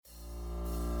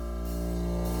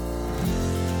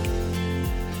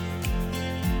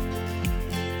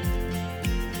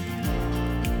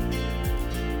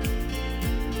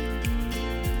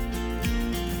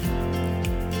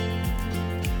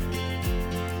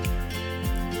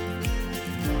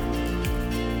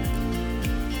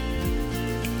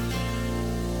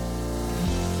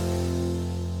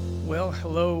Well,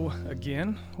 hello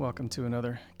again. Welcome to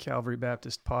another Calvary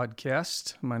Baptist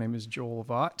podcast. My name is Joel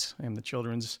Vaught. I am the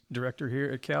children's director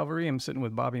here at Calvary. I'm sitting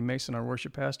with Bobby Mason, our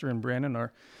worship pastor, and Brandon,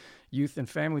 our youth and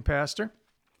family pastor.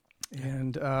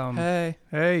 And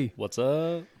hey, what's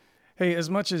up? Hey, as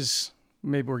much as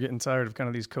maybe we're getting tired of kind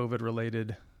of these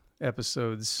COVID-related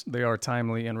episodes, they are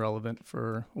timely and relevant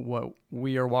for what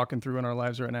we are walking through in our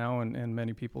lives right now, and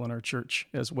many people in our church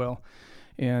as well.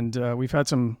 And we've had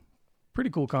some pretty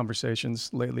cool conversations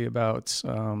lately about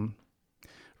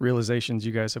realizations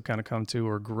you guys have kind of come to,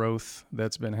 or growth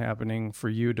that's been happening for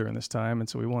you during this time. And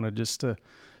so we wanted just to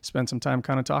spend some time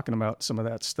kind of talking about some of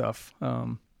that stuff.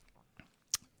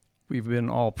 We've been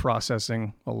all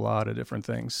processing a lot of different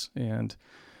things, and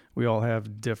we all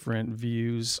have different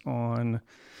views on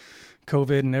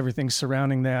COVID and everything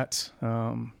surrounding that.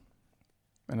 And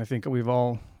I think we've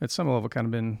all, at some level, kind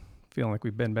of been feeling like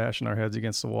we've been bashing our heads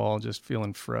against the wall, just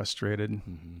feeling frustrated.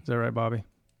 Mm-hmm. Is that right, Bobby?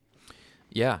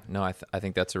 Yeah, no, I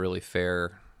think that's a really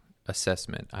fair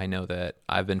assessment. I know that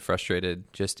I've been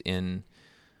frustrated just in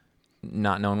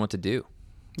not knowing what to do.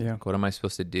 Yeah. Like, what am I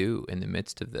supposed to do in the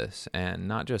midst of this? And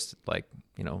not just like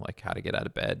how to get out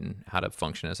of bed and how to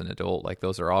function as an adult. Like,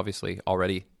 those are obviously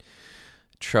already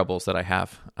troubles that I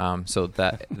have. So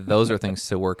that those are things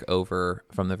to work over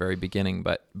from the very beginning.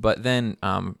 But then,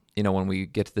 when we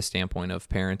get to the standpoint of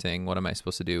parenting, what am I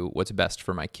supposed to do? What's best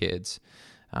for my kids?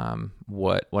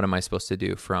 What am I supposed to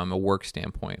do from a work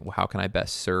standpoint? How can I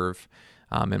best serve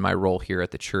in my role here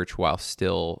at the church while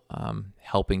still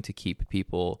helping to keep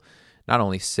people not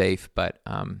only safe, but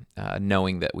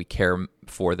knowing that we care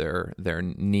for their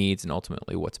needs and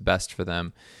ultimately what's best for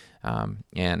them,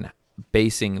 and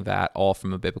basing that all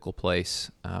from a biblical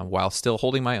place, while still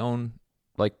holding my own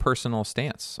personal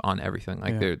stance on everything.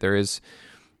 There is,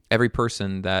 every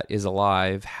person that is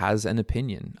alive has an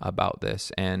opinion about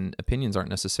this, and opinions aren't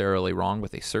necessarily wrong,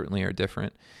 but they certainly are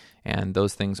different. And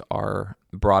those things are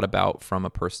brought about from a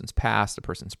person's past, a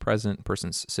person's present,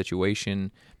 person's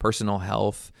situation, personal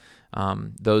health,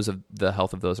 those of the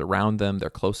health of those around them,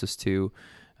 they're closest to,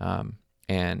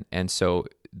 and so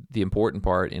the important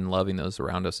part in loving those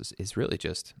around us is really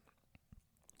just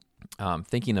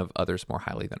thinking of others more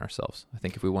highly than ourselves. I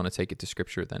think if we want to take it to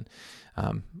Scripture, then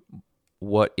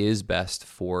what is best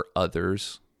for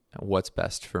others, what's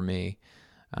best for me,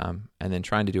 and then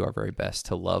trying to do our very best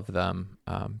to love them,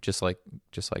 just like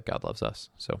God loves us.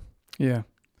 So yeah.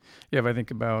 If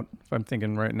I'm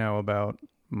thinking right now about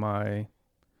my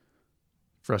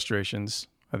frustrations,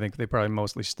 I think they probably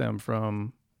mostly stem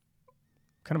from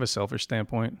kind of a selfish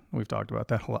standpoint. We've talked about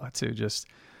that a lot too. Just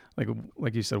like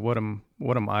you said, what am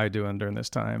I doing during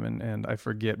this time? And I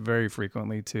forget very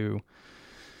frequently to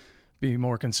be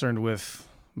more concerned with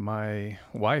my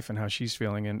wife and how she's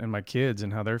feeling, and my kids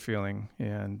and how they're feeling,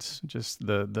 and just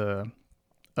the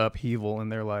upheaval in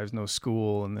their lives. No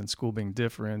school, and then school being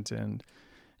different, and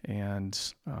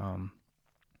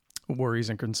worries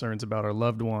and concerns about our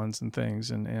loved ones and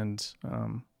things. And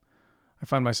I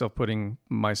find myself putting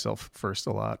myself first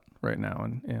a lot right now,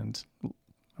 and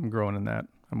I'm growing in that.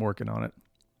 I'm working on it.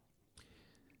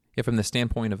 Yeah, from the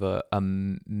standpoint of a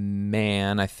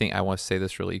man, I think I want to say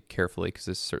this really carefully because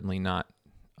it's certainly not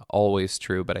always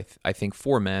true, but I think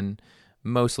for men,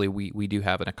 mostly we do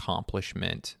have an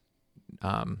accomplishment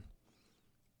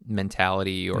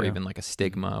mentality, or even like a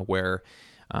stigma where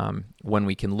when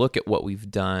we can look at what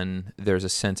we've done, there's a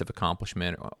sense of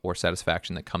accomplishment or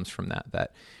satisfaction that comes from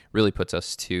that really puts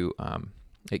us to,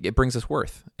 it brings us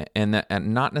worth, and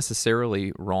not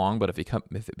necessarily wrong, but if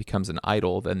it becomes an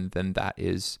idol, then that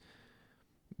is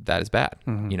bad,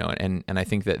 and I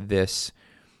think that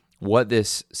what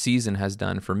this season has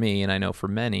done for me, and I know for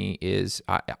many, is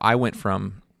I went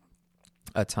from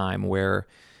a time where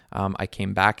I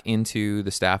came back into the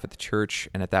staff at the church,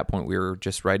 and at that point we were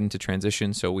just right into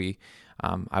transition. So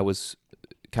I was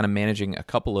kind of managing a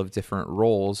couple of different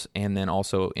roles, and then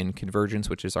also in Convergence,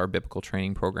 which is our biblical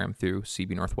training program through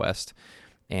CB Northwest,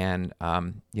 and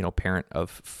parent of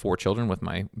 4 children with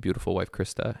my beautiful wife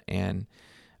Krista, and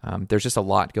there's just a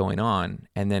lot going on.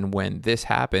 And then when this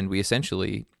happened, we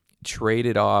essentially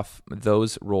traded off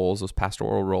those roles, those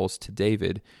pastoral roles, to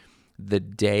David the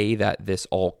day that this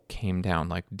all came down.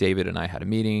 Like, David and I had a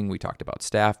meeting, we talked about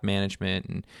staff management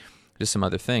and just some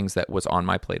other things that was on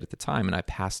my plate at the time, and I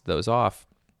passed those off.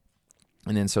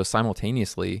 And then so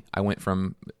simultaneously, I went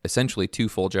from essentially 2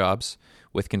 full jobs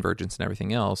with Convergence and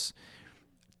everything else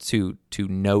to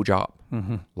no job.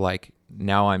 Mm-hmm. Like,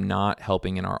 now I'm not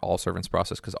helping in our all servants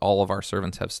process because all of our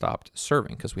servants have stopped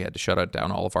serving because we had to shut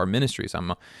down all of our ministries.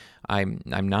 I'm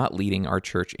not leading our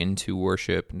church into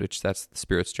worship, which that's the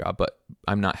Spirit's job, but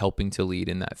I'm not helping to lead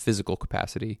in that physical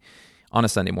capacity. on a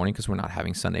Sunday morning, because we're not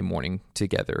having Sunday morning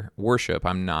together worship.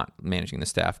 I'm not managing the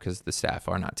staff because the staff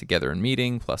are not together in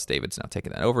meeting, plus David's now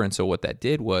taking that over. And so what that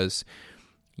did was,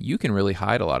 you can really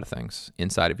hide a lot of things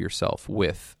inside of yourself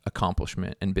with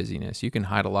accomplishment and busyness. You can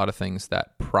hide a lot of things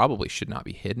that probably should not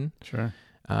be hidden. Sure.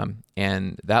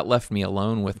 And that left me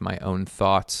alone with my own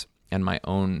thoughts and my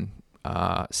own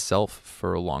self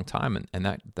for a long time. And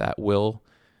that will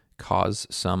cause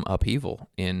some upheaval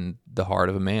in the heart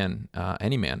of a man,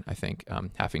 any man, I think,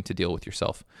 having to deal with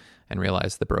yourself and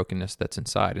realize the brokenness that's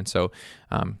inside. And so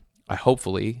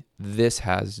hopefully this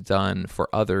has done for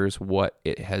others what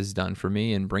it has done for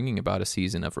me in bringing about a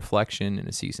season of reflection and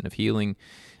a season of healing,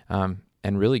 and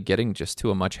really getting just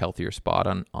to a much healthier spot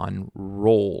on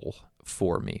role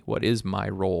for me. What is my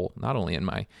role, not only in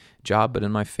my job, but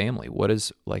in my family? What are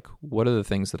the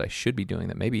things that I should be doing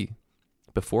that maybe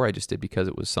before I just did because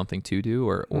it was something to do,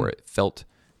 or it felt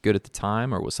good at the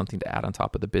time, or was something to add on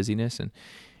top of the busyness.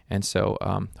 And so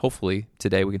hopefully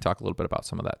today we can talk a little bit about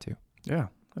some of that too. Yeah,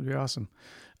 that'd be awesome.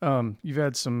 You've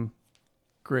had some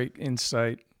great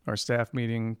insight, our staff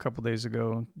meeting a couple days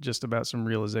ago, just about some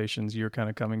realizations you're kind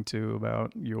of coming to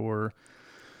about your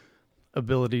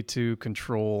ability to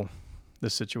control the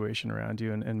situation around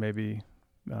you, and maybe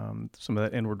some of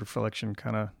that inward reflection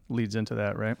kind of leads into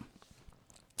that, right?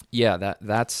 Yeah,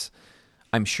 that's.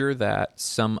 I'm sure that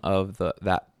some of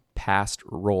that past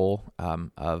role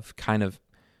of kind of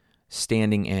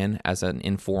standing in as an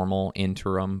informal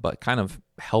interim, but kind of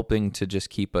helping to just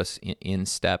keep us in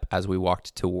step as we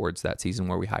walked towards that season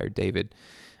where we hired David.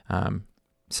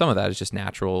 Some of that is just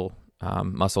natural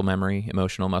muscle memory,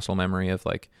 emotional muscle memory of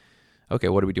like, okay,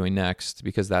 what are we doing next?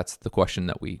 Because that's the question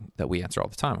that we answer all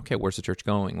the time. Okay, where's the church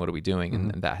going? What are we doing? Mm-hmm.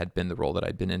 And that had been the role that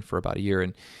I'd been in for about a year.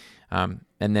 And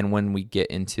then when we get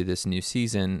into this new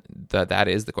season, that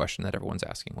is the question that everyone's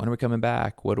asking. When are we coming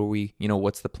back? What are we,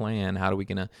 what's the plan? How are we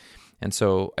going to? And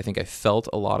so I think I felt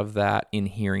a lot of that in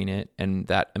hearing it, and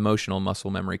that emotional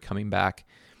muscle memory coming back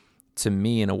to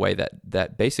me in a way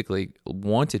that basically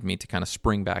wanted me to kind of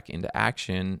spring back into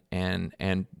action and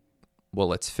well,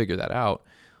 let's figure that out.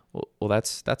 Well,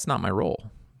 that's not my role.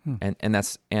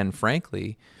 And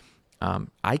frankly,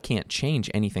 I can't change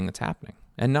anything that's happening.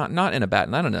 And not in a bad,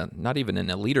 not even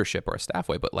in a leadership or a staff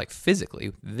way, but like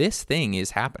physically, this thing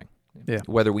is happening. Yeah.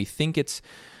 Whether we think it's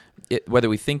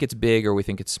big or we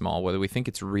think it's small, whether we think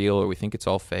it's real or we think it's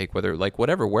all fake,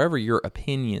 wherever your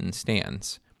opinion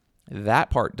stands, that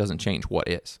part doesn't change what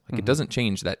is. Like, it doesn't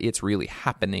change that it's really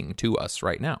happening to us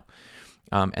right now,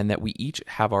 and that we each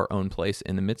have our own place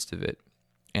in the midst of it.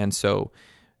 And so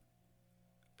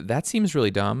that seems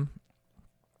really dumb,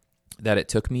 that it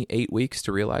took me 8 weeks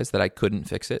to realize that I couldn't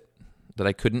fix it, that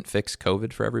I couldn't fix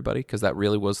COVID for everybody, because that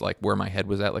really was like where my head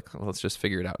was at. Like, well, let's just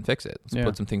figure it out and fix it. Let's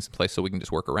put some things in place so we can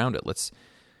just work around it. Let's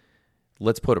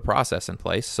put a process in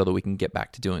place so that we can get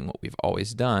back to doing what we've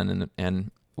always done.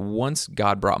 And once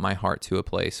God brought my heart to a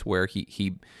place where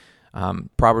he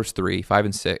Proverbs 3,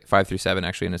 5 through 7,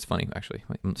 actually, and it's funny, actually,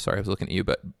 I'm sorry, I was looking at you,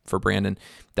 but for Brandon,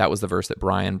 that was the verse that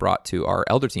Brian brought to our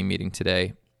elder team meeting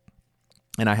today.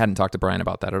 And I hadn't talked to Brian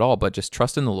about that at all, but just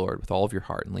trust in the Lord with all of your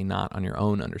heart and lean not on your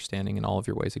own understanding. In all of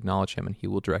your ways acknowledge him, and he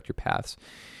will direct your paths.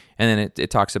 And then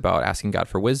it talks about asking God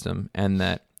for wisdom, and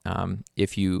that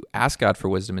if you ask God for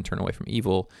wisdom and turn away from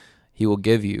evil, he will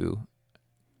give you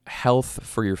health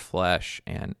for your flesh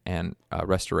and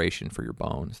restoration for your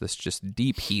bones. This just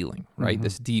deep healing, right? Mm-hmm.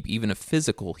 This deep, even a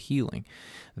physical healing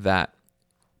that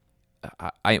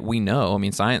we know. I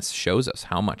mean, science shows us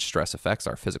how much stress affects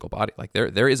our physical body. Like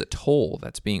there is a toll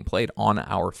that's being played on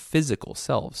our physical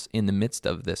selves in the midst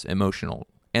of this emotional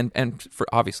and for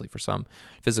obviously for some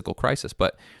physical crisis.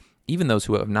 But even those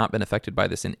who have not been affected by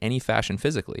this in any fashion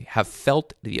physically have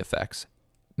felt the effects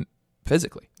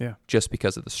physically, just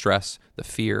because of the stress, the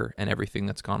fear, and everything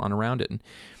that's gone on around it.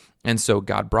 And so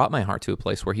God brought my heart to a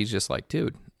place where he's just like,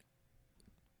 dude,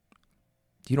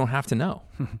 you don't have to know.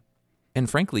 And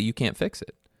frankly, you can't fix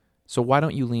it. So why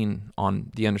don't you lean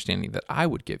on the understanding that I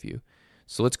would give you?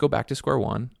 So let's go back to square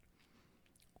one.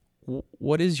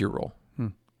 What is your role?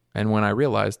 And when I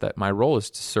realized that my role is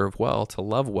to serve well, to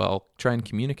love well, try and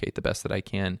communicate the best that I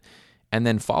can, and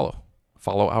then follow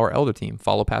our elder team,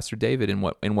 follow Pastor David in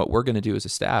what we're going to do as a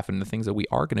staff and the things that we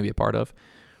are going to be a part of,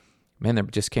 man, there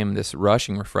just came this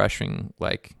rushing, refreshing,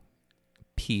 like,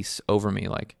 peace over me.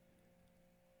 Like,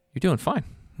 you're doing fine.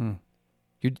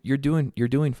 You're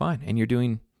doing fine, and you're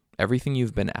doing everything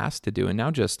you've been asked to do. And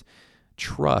now just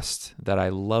trust that I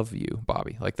love you,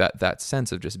 Bobby. Like that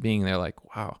sense of just being there,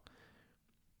 like, wow,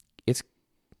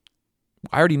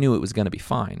 I already knew it was going to be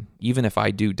fine. Even if I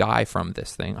do die from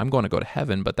this thing, I'm going to go to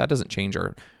heaven, but that doesn't change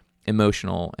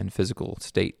emotional and physical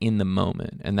state in the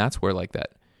moment. And that's where like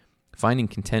that finding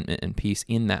contentment and peace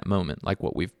in that moment, like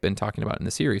what we've been talking about in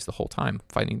the series the whole time,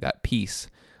 finding that peace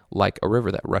like a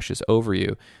river that rushes over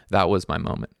you. That was my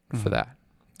moment for that.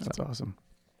 That's awesome.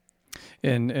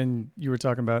 And you were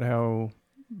talking about how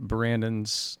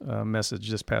Brandon's message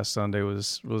this past Sunday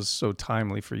was so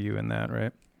timely for you in that,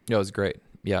 right? Yeah, it was great.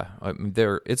 Yeah,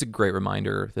 it's a great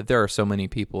reminder that there are so many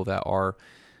people that are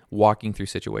walking through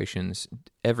situations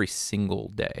every single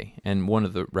day. And one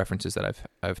of the references that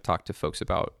I've talked to folks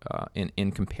about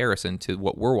in comparison to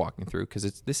what we're walking through,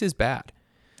 because this is bad.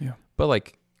 Yeah. But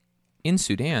like in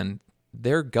Sudan,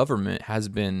 their government has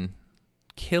been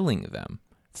killing them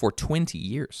for 20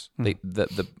 years.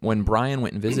 When Brian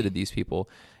went and visited these people,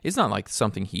 it's not like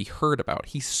something he heard about.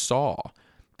 He saw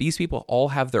these people all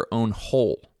have their own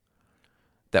hole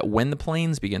that when the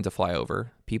planes begin to fly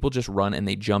over, people just run and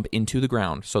they jump into the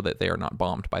ground so that they are not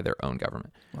bombed by their own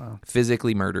government. Wow.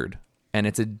 Physically murdered. And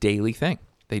it's a daily thing.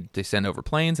 They send over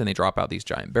planes and they drop out these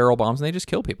giant barrel bombs and they just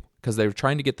kill people because they're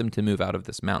trying to get them to move out of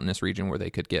this mountainous region where they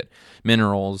could get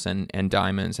minerals and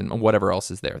diamonds and whatever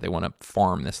else is there. They want to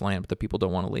farm this land, but the people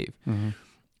don't want to leave. Mm-hmm.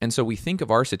 And so we think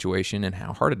of our situation and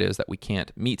how hard it is that we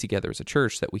can't meet together as a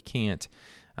church, that we can't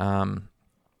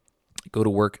go to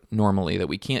work normally, that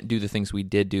we can't do the things we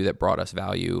did do that brought us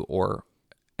value,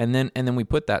 and then we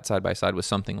put that side by side with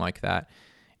something like that,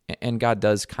 and God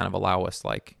does kind of allow us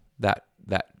like that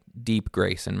deep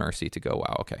grace and mercy to go,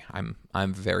 wow, okay,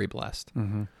 I'm very blessed.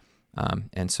 Mm-hmm.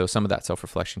 And so some of that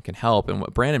self-reflection can help. And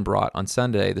what Brandon brought on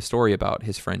Sunday, the story about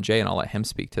his friend Jay, and I'll let him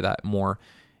speak to that more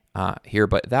here,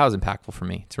 but that was impactful for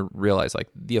me to realize like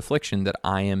the affliction that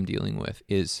I am dealing with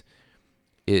is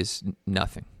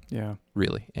nothing. Yeah,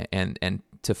 really. And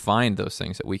to find those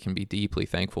things that we can be deeply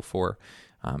thankful for,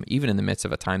 even in the midst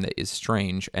of a time that is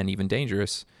strange and even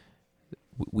dangerous,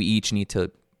 we each need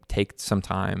to take some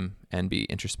time and be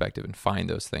introspective and find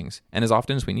those things. And as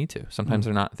often as we need to, sometimes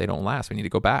they don't last. We need to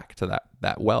go back to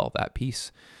that well, that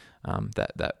peace,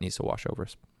 that needs to wash over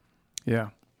us.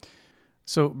 Yeah.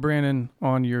 So Brandon,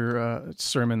 on your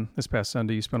sermon this past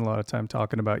Sunday, you spent a lot of time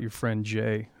talking about your friend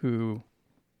Jay, who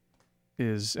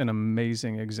is an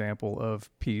amazing example of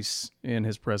peace in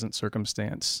his present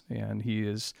circumstance. And he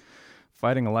is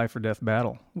fighting a life or death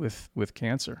battle with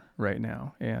cancer right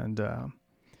now. And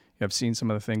I've seen some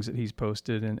of the things that he's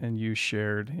posted and you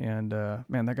shared. And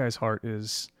man, that guy's heart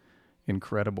is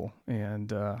incredible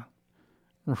and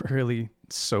really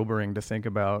sobering to think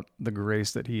about the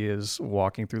grace that he is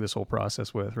walking through this whole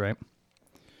process with, right?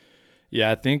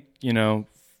 Yeah, I think,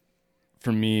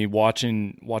 for me,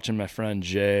 watching my friend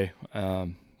Jay,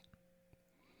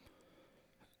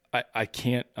 I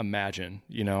can't imagine,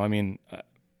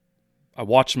 I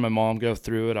watched my mom go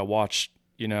through it. I watched,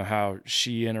 how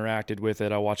she interacted with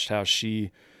it. I watched how she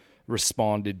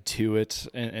responded to it,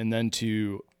 and then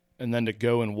to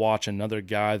go and watch another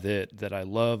guy that I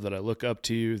love, that I look up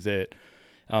to, that,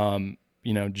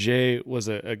 Jay was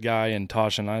a guy in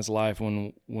Tasha and I's life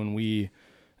when we,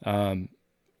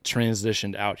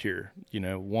 transitioned out here,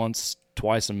 once,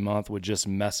 twice a month would just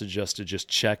message us to just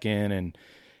check in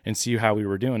and see how we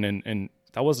were doing. And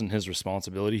that wasn't his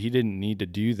responsibility. He didn't need to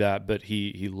do that, but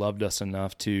he loved us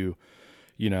enough to,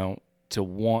 to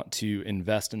want to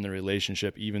invest in the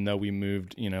relationship, even though we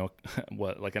moved,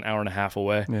 like an hour and a half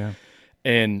away. Yeah.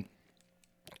 And,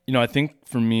 I think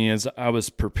for me, as I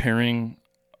was preparing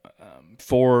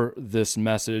for this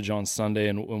message on Sunday,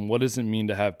 and what does it mean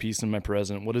to have peace in my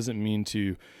present? What does it mean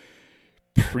to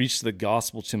preach the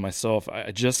gospel to myself?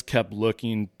 I just kept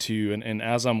looking to, and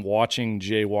as I'm watching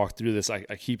Jay walk through this, I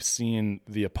keep seeing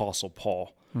the Apostle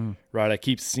Paul, right? I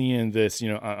keep seeing this,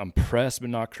 I'm pressed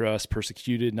but not crushed,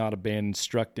 persecuted, not abandoned,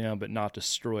 struck down but not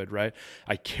destroyed, right?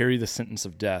 I carry the sentence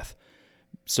of death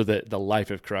so that the life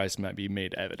of Christ might be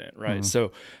made evident, right?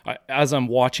 So as I'm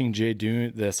watching Jay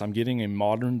doing this, I'm getting a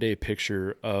modern day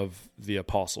picture of the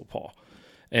Apostle Paul.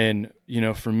 And,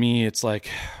 for me, it's like,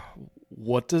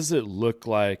 what does it look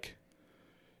like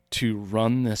to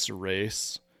run this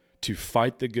race, to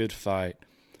fight the good fight,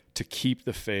 to keep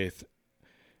the faith?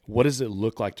 What does it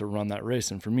look like to run that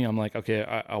race? And for me, I'm like, okay,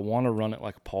 I want to run it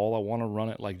like Paul. I want to run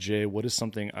it like Jay. What is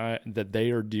something that they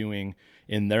are doing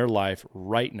in their life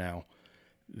right now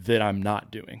that I'm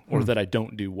not doing or that I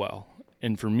don't do well?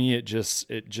 And for me, it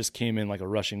just came in like a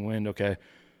rushing wind. Okay,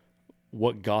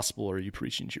 what gospel are you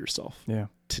preaching to yourself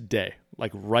today?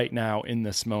 Like right now in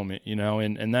this moment,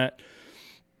 and that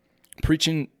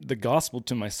preaching the gospel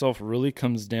to myself really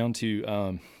comes down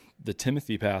to the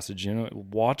Timothy passage,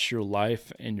 watch your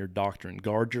life and your doctrine,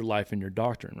 guard your life and your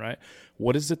doctrine, right?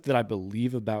 What is it that I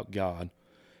believe about God?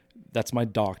 That's my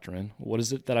doctrine. What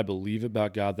is it that I believe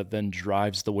about God that then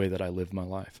drives the way that I live my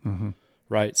life?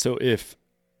 Right? So if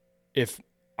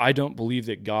I don't believe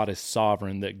that God is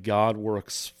sovereign, that God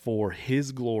works for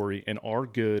his glory and our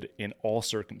good in all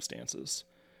circumstances,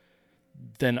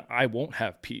 then I won't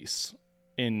have peace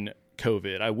in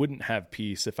COVID. I wouldn't have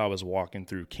peace if I was walking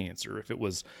through cancer, if it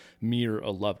was me or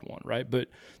a loved one, right? But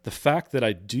the fact that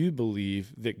I do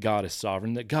believe that God is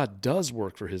sovereign, that God does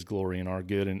work for his glory and our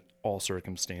good in all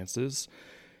circumstances,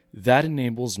 that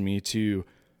enables me to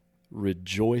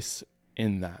rejoice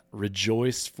in that.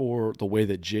 Rejoice for the way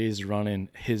that Jay's running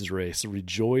his race.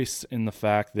 Rejoice in the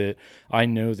fact that I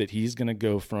know that he's going to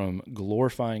go from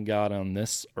glorifying God on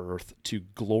this earth to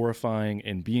glorifying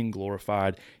and being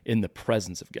glorified in the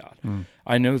presence of God.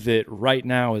 I know that right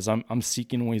now as I'm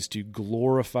seeking ways to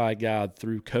glorify God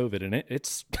through COVID, and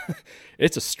it's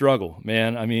it's a struggle,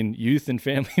 man. I mean, youth and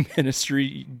family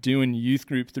ministry, doing youth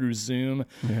group through Zoom,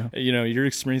 you're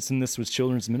experiencing this with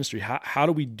children's ministry. How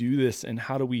do we do this, and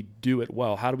how do we do it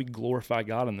well? How do we glorify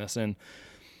God in this? And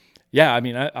yeah, I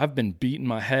mean, I've been beating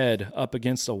my head up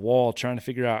against a wall trying to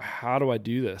figure out, how do I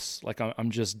do this? Like, I'm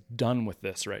just done with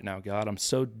this right now, God. I'm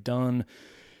so done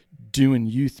doing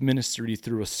youth ministry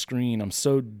through a screen. I'm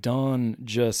so done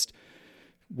just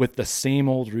with the same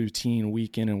old routine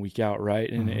week in and week out,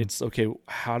 right? And it's, okay,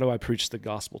 how do I preach the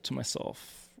gospel to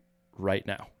myself right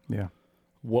now? Yeah.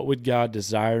 What would God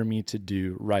desire me to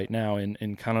do right now?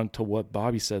 And kind of to what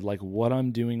Bobby said, like, what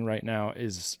I'm doing right now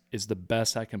is the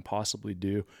best I can possibly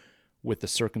do with the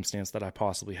circumstance that I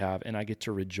possibly have. And I get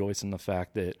to rejoice in the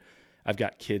fact that I've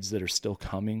got kids that are still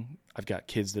coming. I've got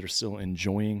kids that are still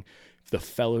enjoying the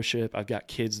fellowship. I've got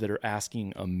kids that are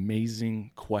asking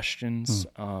amazing questions.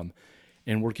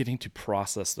 And we're getting to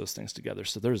process those things together.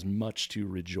 So there's much to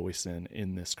rejoice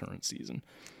in this current season.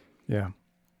 Yeah.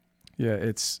 Yeah,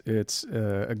 it's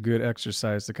a good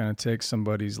exercise to kind of take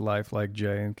somebody's life like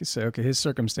Jay and say, okay, his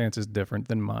circumstance is different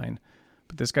than mine,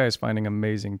 but this guy is finding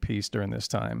amazing peace during this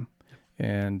time.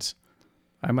 And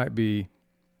I might be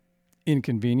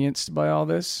inconvenienced by all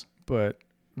this, but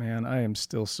man, I am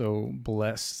still so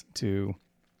blessed to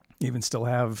even still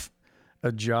have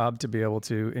a job to be able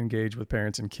to engage with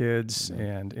parents and kids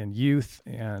and youth.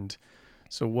 And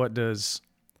so what does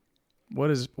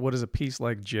a piece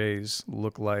like Jay's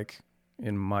look like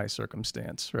in my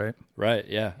circumstance, right? Right.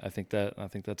 Yeah. I think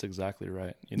that's exactly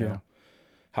right.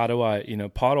 How do I,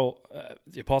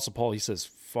 the Apostle Paul, he says,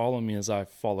 follow me as I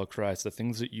follow Christ. The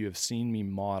things that you have seen me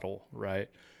model, right?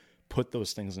 Put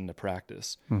those things into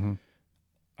practice.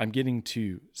 I'm getting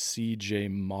to see Jay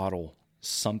model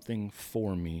something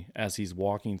for me as he's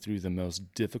walking through the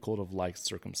most difficult of life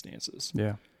circumstances.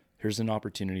 Yeah. Here's an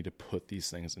opportunity to put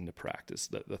these things into practice,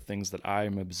 the things that I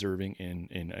am observing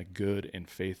in a good and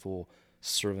faithful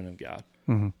servant of God.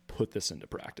 Put this into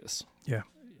practice. Yeah.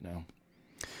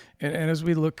 And as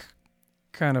we look,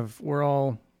 kind of, we're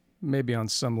all maybe on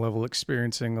some level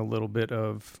experiencing a little bit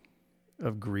of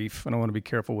grief. And I want to be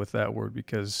careful with that word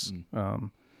because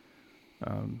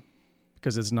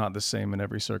it's not the same in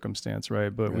every circumstance, right?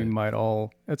 But we might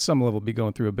all, at some level, be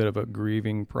going through a bit of a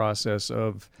grieving process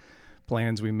of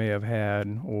plans we may have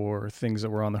had or things that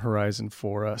were on the horizon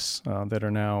for us that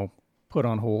are now put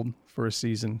on hold for a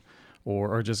season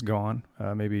or are just gone.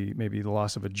 Maybe the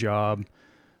loss of a job,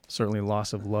 certainly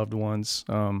loss of loved ones.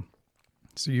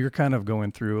 So you're kind of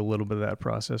going through a little bit of that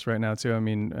process right now too. I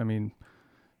mean,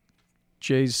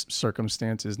 Jay's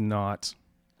circumstance is not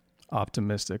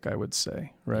optimistic, I would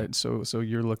say, right? So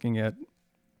you're looking at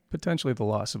potentially the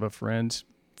loss of a friend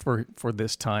for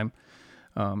this time.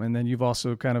 And then you've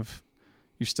also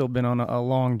you've still been on a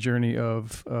long journey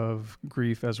of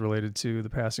grief as related to the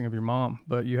passing of your mom,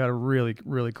 but you had a really,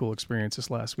 really cool experience this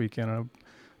last weekend. I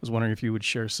was wondering if you would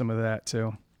share some of that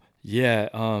too. Yeah.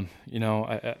 I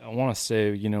want to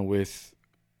say, with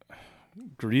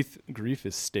grief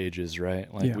is stages,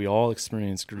 right? Like we all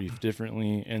experience grief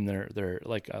differently, and they're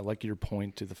like, I like your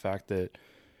point to the fact that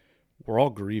we're all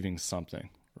grieving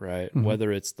something, right?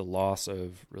 Whether it's the loss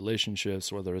of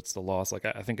relationships, whether it's the loss, like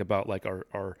I think about like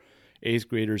our 8th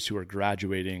graders who are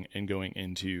graduating and going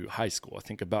into high school. I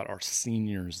think about our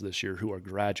seniors this year who are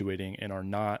graduating and are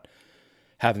not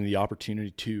having the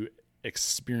opportunity to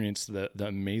experience the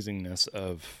amazingness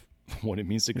of what it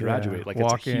means to graduate. Like,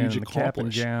 walk it's a huge in,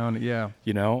 accomplishment. The cap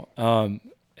and gown,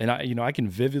 and I can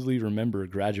vividly remember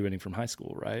graduating from high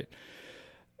school, right?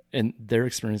 And they're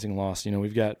experiencing loss.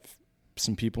 We've got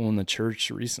some people in the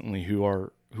church recently who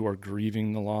are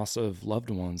grieving the loss of loved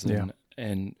ones,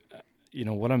 and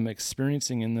what I'm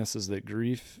experiencing in this is that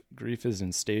grief is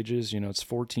in stages. It's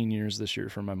 14 years this year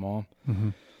for my mom.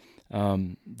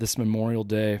 This Memorial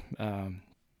Day,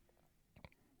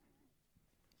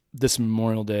 this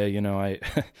Memorial Day, you know, I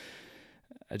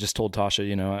just told Tasha,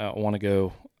 you know, I want to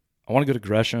go to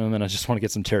Gresham, and I just want to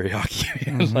get some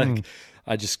teriyaki. Like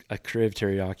I crave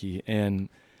teriyaki.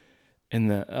 And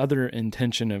the other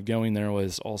intention of going there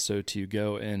was also to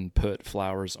go and put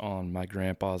flowers on my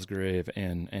grandpa's grave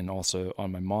and also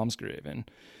on my mom's grave.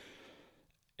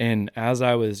 And as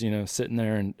I was, you know, sitting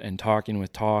there and talking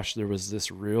with Tosh, there was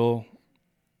this real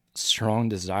strong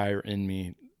desire in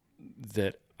me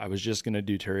that I was just going to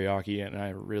do teriyaki, and I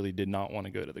really did not want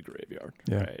to go to the graveyard.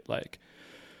 Yeah. Right. Like,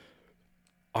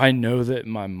 I know that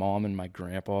my mom and my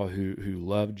grandpa who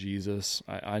love Jesus,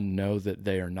 I know that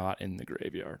they are not in the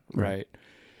graveyard. Right.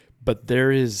 But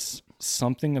there is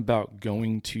something about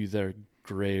going to their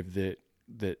grave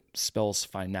that spells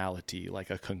finality, like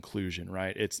a conclusion,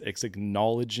 right? It's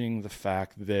acknowledging the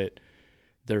fact that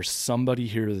there's somebody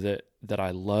here that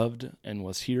I loved and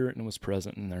was here and was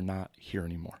present, and they're not here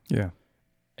anymore. Yeah.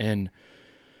 And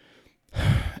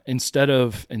instead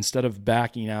of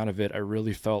backing out of it, I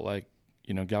really felt like,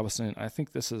 you know, God was saying, I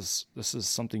think this is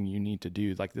something you need to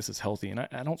do. Like, this is healthy. And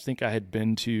I don't think I had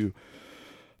been to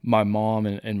my mom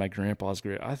and my grandpa's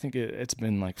grave. I think it's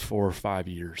been like 4 or 5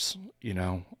 years, you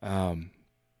know.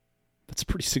 That's a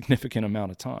pretty significant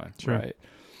amount of time. Sure. Right.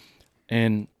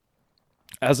 And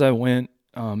as I went,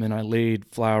 and I laid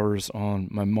flowers on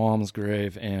my mom's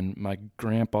grave and my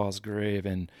grandpa's grave,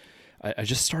 and I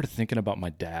just started thinking about my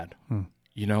dad.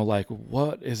 You know, like,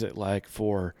 what is it like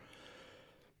for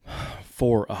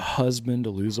a husband to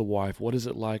lose a wife? What is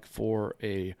it like for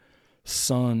a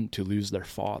son to lose their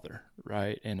father,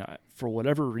 right? And for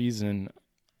whatever reason,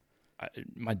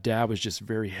 my dad was just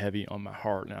very heavy on my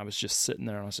heart, and I was just sitting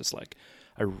there, and I was just like,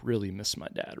 I really miss my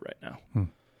dad right now.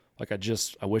 Like, I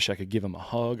wish I could give him a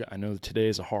hug. I know today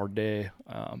is a hard day,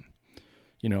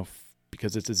 you know,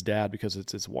 because it's his dad, because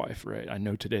it's his wife, right? I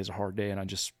know today's a hard day, and I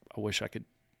wish I could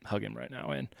hug him right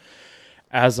now. And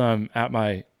as I'm at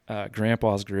my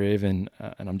grandpa's grave, and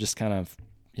I'm just kind of,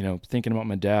 you know, thinking about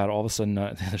my dad, all of a sudden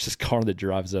there's this car that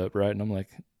drives up, right? And I'm like,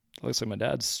 it looks like my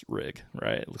dad's rig,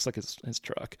 right? It looks like his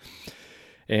truck.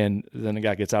 And then the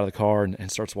guy gets out of the car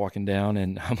and starts walking down,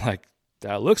 and I'm like,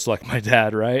 that looks like my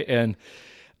dad, right? And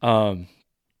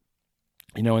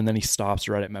you know, and then he stops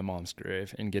right at my mom's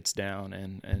grave and gets down,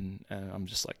 and I'm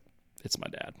just like, it's my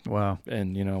dad. Wow.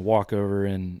 And, you know, walk over,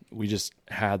 and we just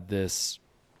had this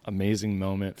amazing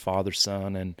moment, father,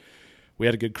 son, and we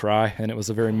had a good cry, and it was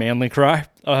a very manly cry.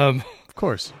 Of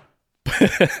course.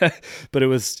 But it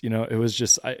was, you know, it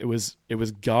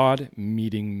was God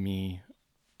meeting me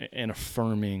and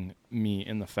affirming me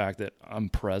in the fact that I'm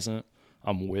present,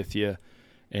 I'm with you,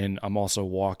 and I'm also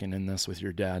walking in this with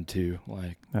your dad too.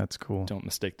 Like, that's cool. Don't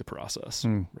mistake the process.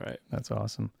 Right. That's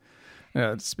awesome.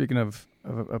 Yeah. Speaking of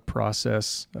a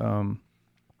process,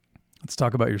 let's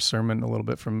talk about your sermon a little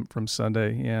bit from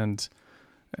Sunday, and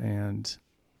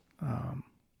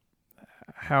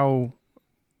how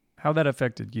that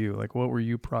affected you. Like, what were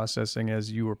you processing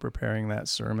as you were preparing that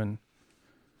sermon?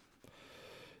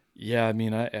 Yeah, I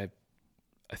mean, I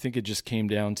think it just came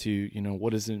down to, you know,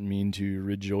 what does it mean to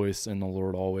rejoice in the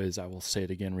Lord always? I will say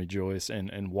it again, rejoice.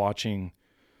 And watching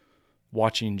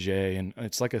Jay, and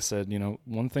it's like I said, you know,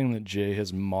 one thing that Jay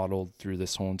has modeled through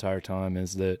this whole entire time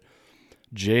is that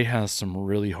Jay has some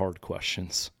really hard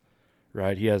questions,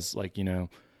 right? He has, like, you know,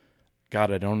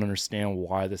 God, I don't understand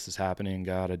why this is happening.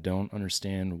 God, I don't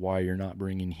understand why you're not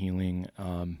bringing healing.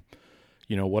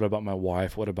 You know, what about my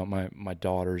wife? What about my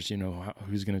daughters? You know,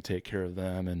 who's going to take care of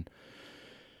them?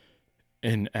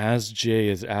 And as Jay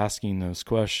is asking those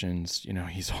questions, you know,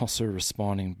 he's also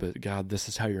responding, but God, this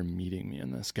is how you're meeting me in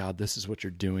this. God, this is what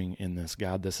you're doing in this.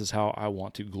 God, this is how I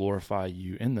want to glorify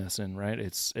you in this. And right,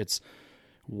 it's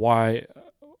why,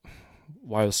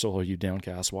 O soul, are you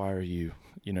downcast? Why are you,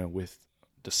 you know, with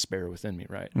despair within me,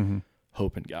 right? Mm-hmm.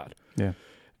 Hope in God. Yeah.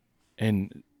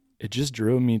 And it just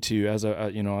drove me to, as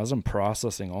I'm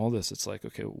processing all this, it's like,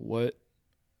 okay, what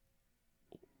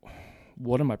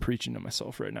am I preaching to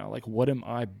myself right now? Like, what am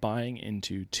I buying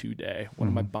into today? What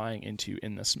am I buying into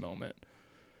in this moment?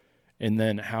 And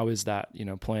then how is that, you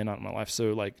know, playing out in my life?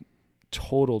 So, like,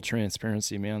 total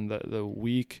transparency, man, the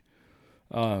week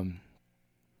as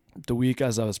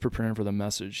I was preparing for the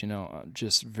message, you know,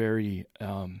 just very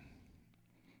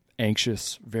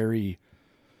anxious, very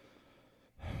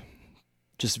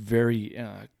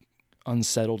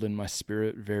unsettled in my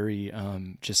spirit, very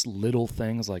just little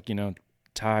things like, you know,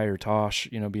 Ty or Tosh,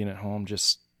 you know, being at home,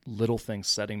 just little things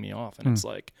setting me off. And it's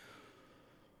like,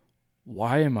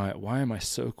 why am I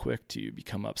so quick to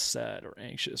become upset or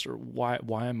anxious, or why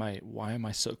am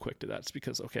I so quick to that? It's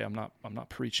because, okay, I'm not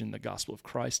preaching the gospel of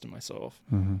Christ to myself.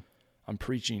 I'm I'm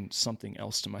preaching something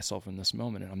else to myself in this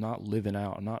moment, and I'm not living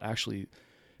out. I'm not actually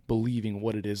believing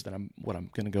what it is that I'm going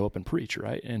to go up and preach,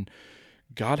 right? And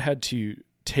God had to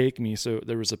take me. So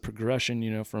there was a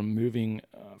progression, from moving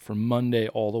from Monday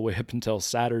all the way up until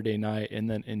Saturday night, and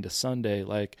then into Sunday.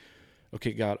 Like,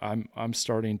 okay, God, I'm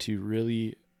starting to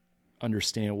really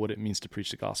understand what it means to preach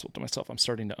the gospel to myself. I'm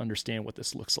starting to understand what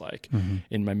this looks like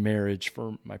in my marriage,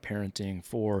 for my parenting,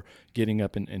 for getting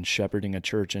up and shepherding a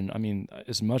church. And I mean,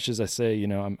 as much as I say,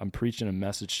 I'm preaching a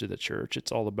message to the church,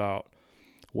 it's all about,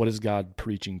 what is God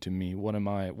preaching to me?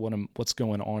 What's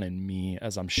going on in me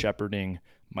as I'm shepherding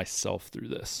myself through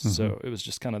this? So it was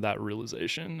just kind of that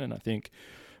realization. And I think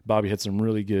Bobby had some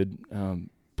really good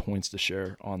points to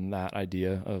share on that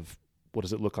idea of, what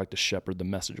does it look like to shepherd the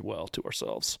message well to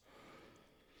ourselves?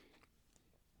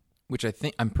 Which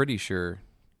I'm pretty sure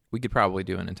we could probably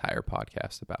do an entire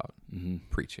podcast about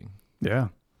preaching. Yeah.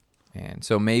 And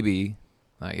so maybe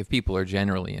if people are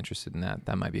generally interested in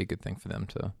that might be a good thing for them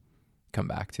to come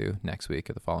back to next week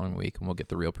or the following week, and we'll get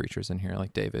the real preachers in here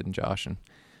like David and Josh and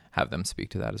have them speak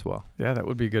to that as well. Yeah, that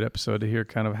would be a good episode to hear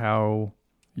kind of how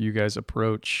you guys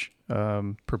approach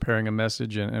preparing a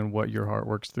message and what your heart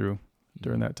works through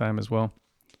during that time as well.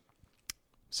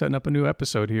 Setting up a new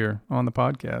episode here on the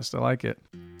podcast. I like it.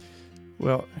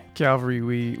 Well, Calvary,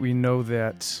 we know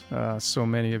that so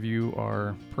many of you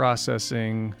are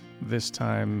processing this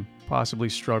time, possibly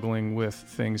struggling with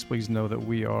things. Please know that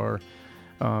we are,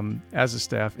 as a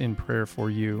staff, in prayer for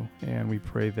you, and we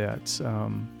pray that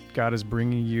God is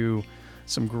bringing you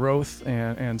some growth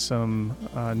and some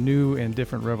new and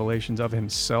different revelations of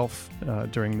himself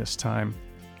during this time.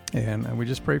 And we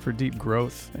just pray for deep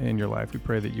growth in your life. We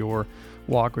pray that your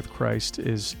walk with Christ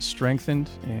is strengthened,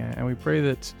 and we pray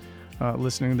that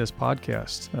listening to this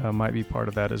podcast might be part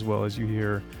of that, as well as you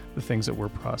hear the things that we're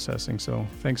processing. So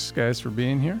thanks, guys, for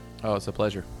being here. Oh, it's a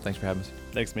pleasure. Thanks for having us.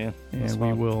 Thanks, man. And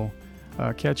we will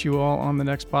catch you all on the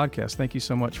next podcast. Thank you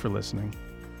so much for listening.